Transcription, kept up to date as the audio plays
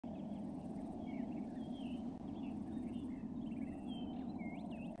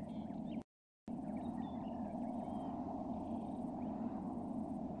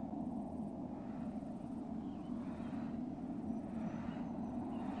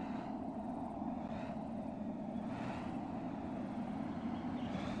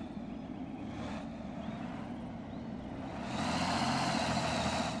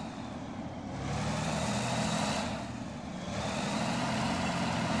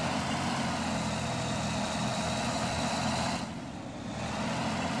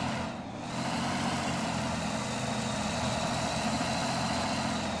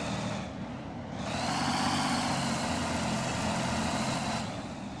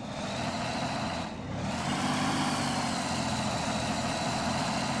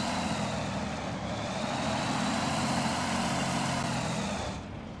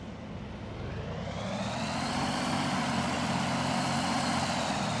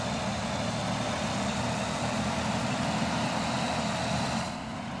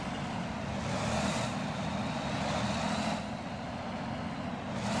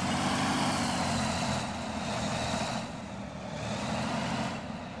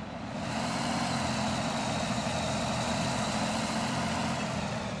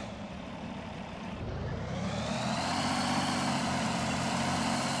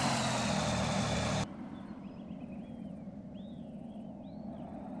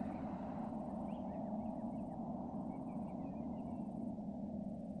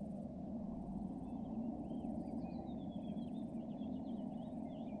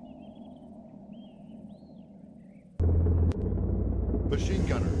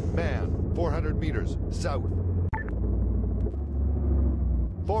gunner. Man, 400 meters, south.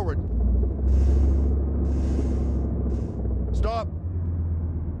 Forward. Stop.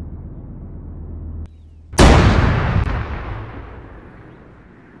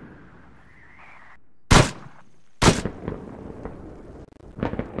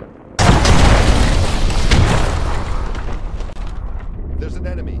 There's an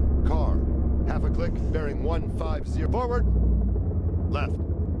enemy. Car. Half a click, bearing 150. Forward. Left.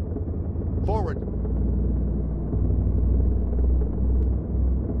 Forward.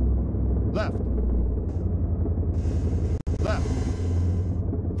 Left. Left.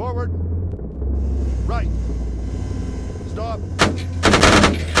 Forward. Right. Stop.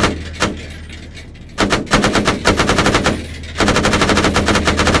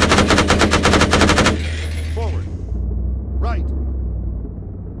 Forward. Right.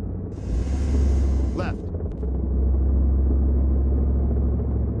 Left.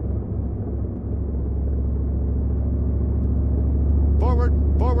 Forward.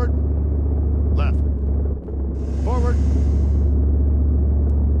 Forward. Left. Forward.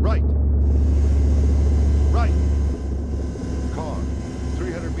 Right. Right. Car.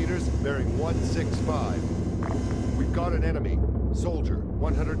 300 meters, bearing 165. We've got an enemy. Soldier,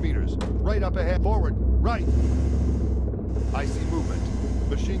 100 meters. Right up ahead. Forward. Right. I see movement.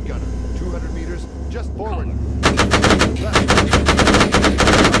 Machine gunner, 200 meters. Just forward. Left.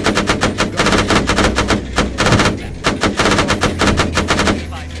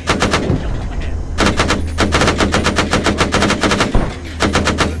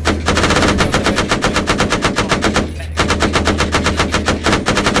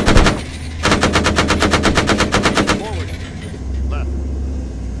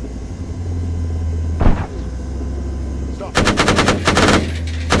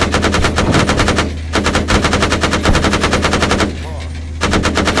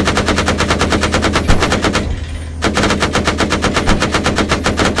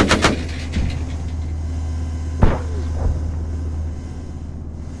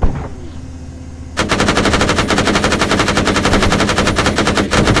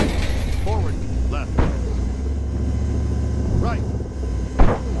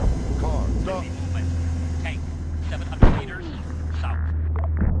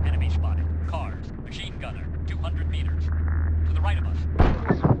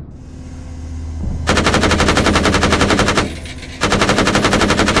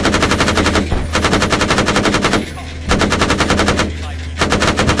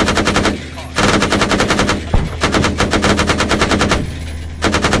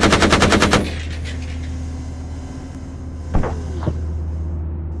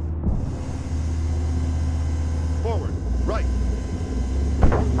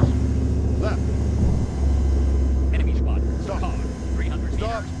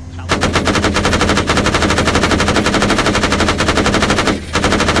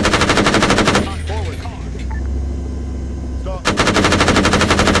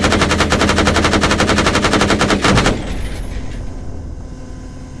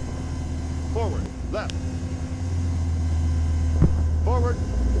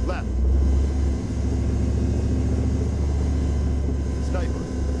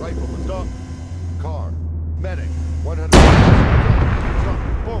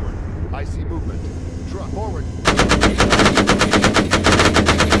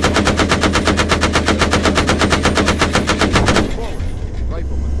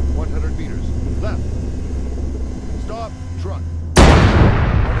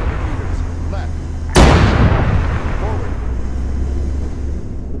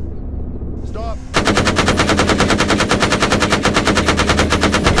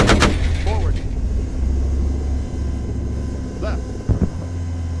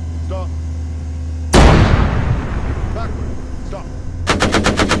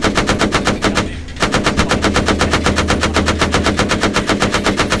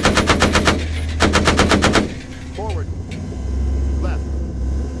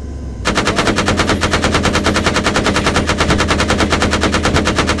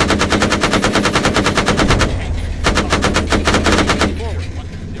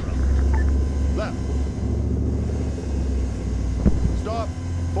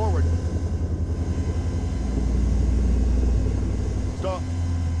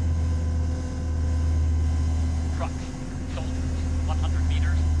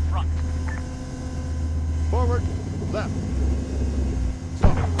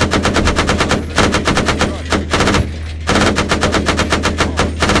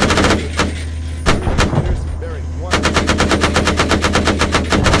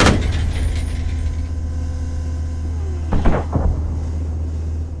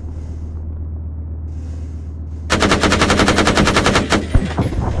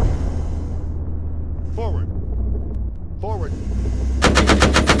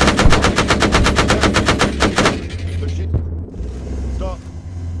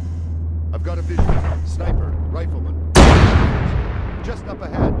 I've got a visual. Sniper, rifleman. Just up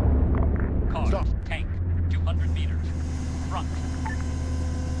ahead. Cars, Stop. tank, 200 meters. Front.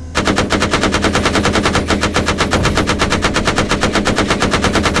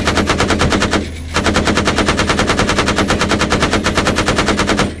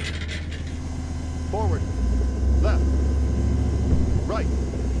 Forward. Left. Right.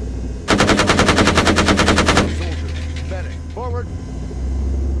 Soldier. Medic. Forward.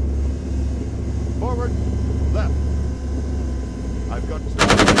 Forward. Left. I've got stop.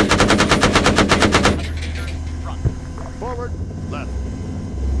 100 meters. Front. Forward. Left.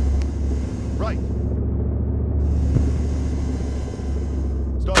 Right.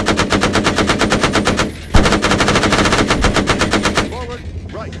 Stop. Forward.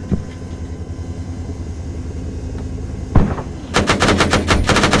 Right.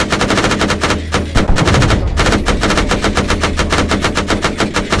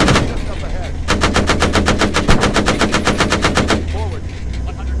 Just up ahead. Forward.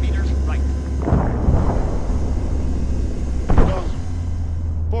 100 meters. Right. Stop.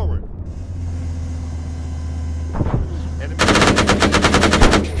 Forward. Enemy.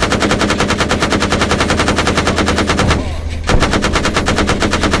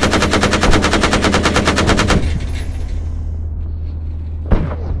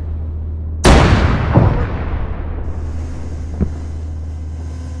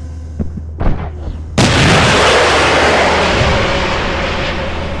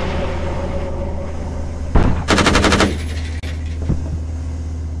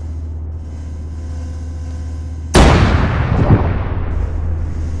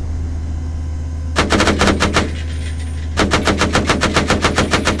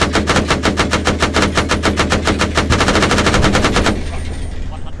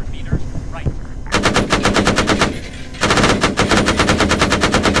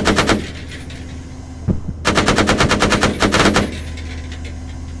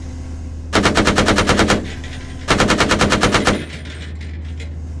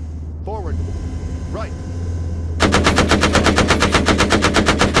 Forward. Right.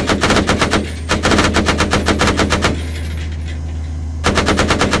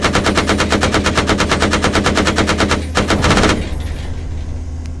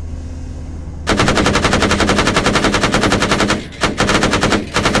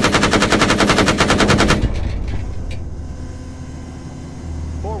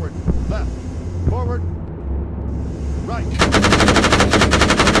 Forward. Left. Forward. Right.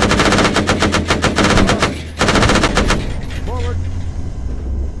 Forward.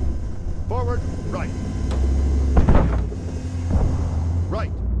 Forward. Right.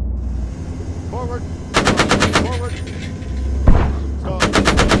 Right. Forward. Forward. Stop.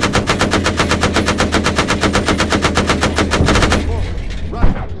 Forward.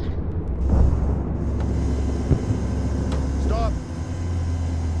 Right. Stop.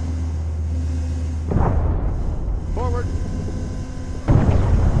 Forward.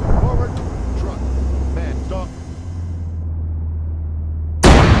 Forward. Truck. Man, stop.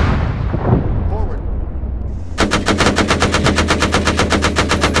 Forward.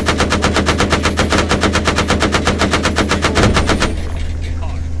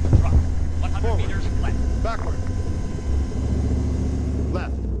 Car, truck. 100 Forward. meters. Left. Backward.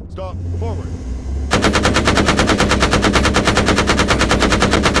 Left. Stop. Forward.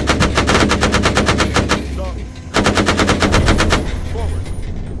 Stop. Forward.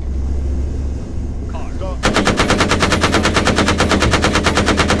 Car. Stop.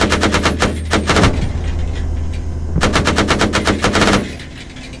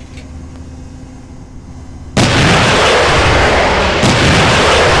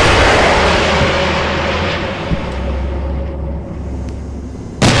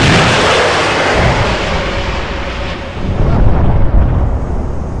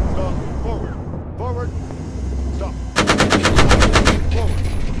 Stop. Forward. Forward. Stop. Forward.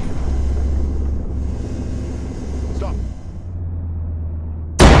 Stop.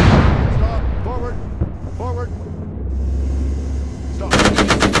 Stop. Forward. Forward. Stop.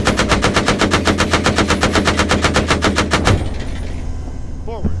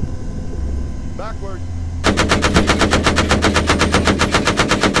 Forward. Backward.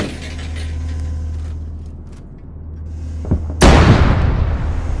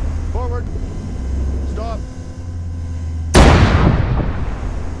 Forward. Stop.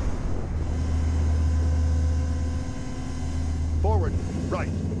 Forward. Right.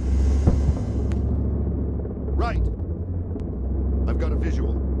 Right. I've got a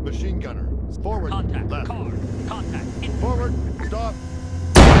visual. Machine gunner. Forward. Contact. Left. Car. Contact. In. Forward. Stop.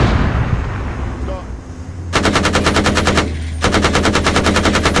 Stop.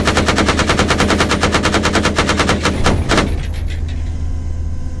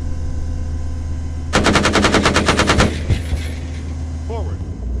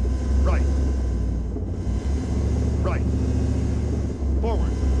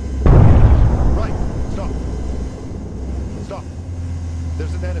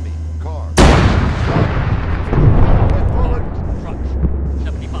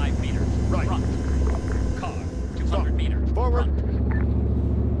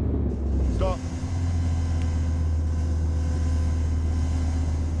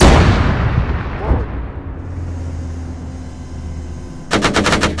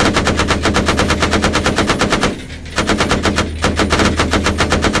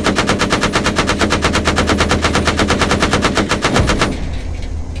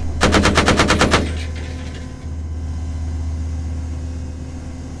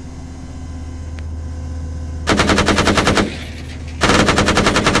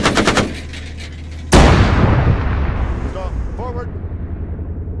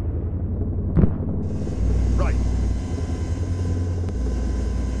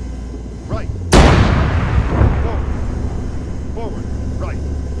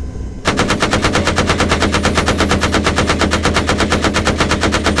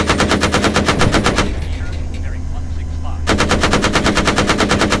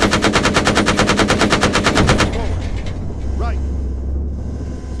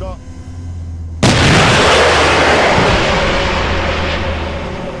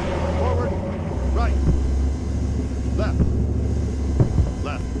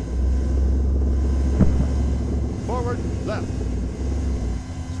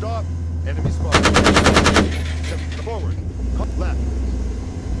 Enemy spotted. Forward. Left.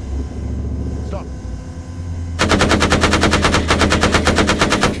 Stop.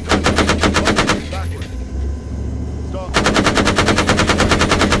 Backward. Stop.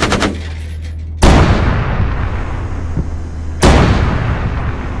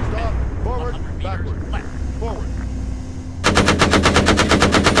 Stop. Forward. 100 meters Backward. left. Forward.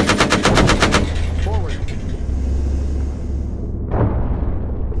 Forward.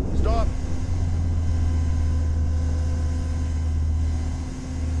 Stop.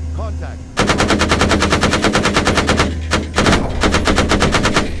 Contact.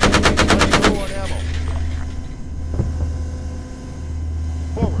 Low on ammo.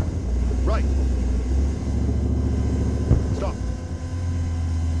 Forward. Right. Stop.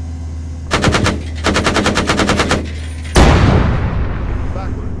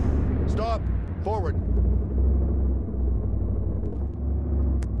 Backward. Stop. Forward.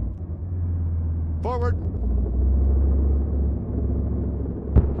 Forward.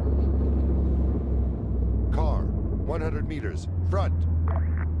 Car. 100 meters. Front.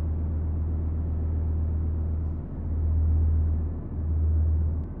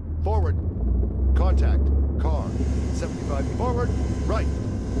 Forward. Contact. Car. 75. Forward. Right.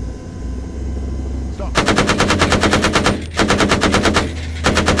 Stop. Car.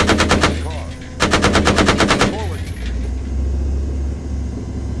 Forward.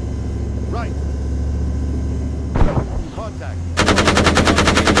 Right. Contact.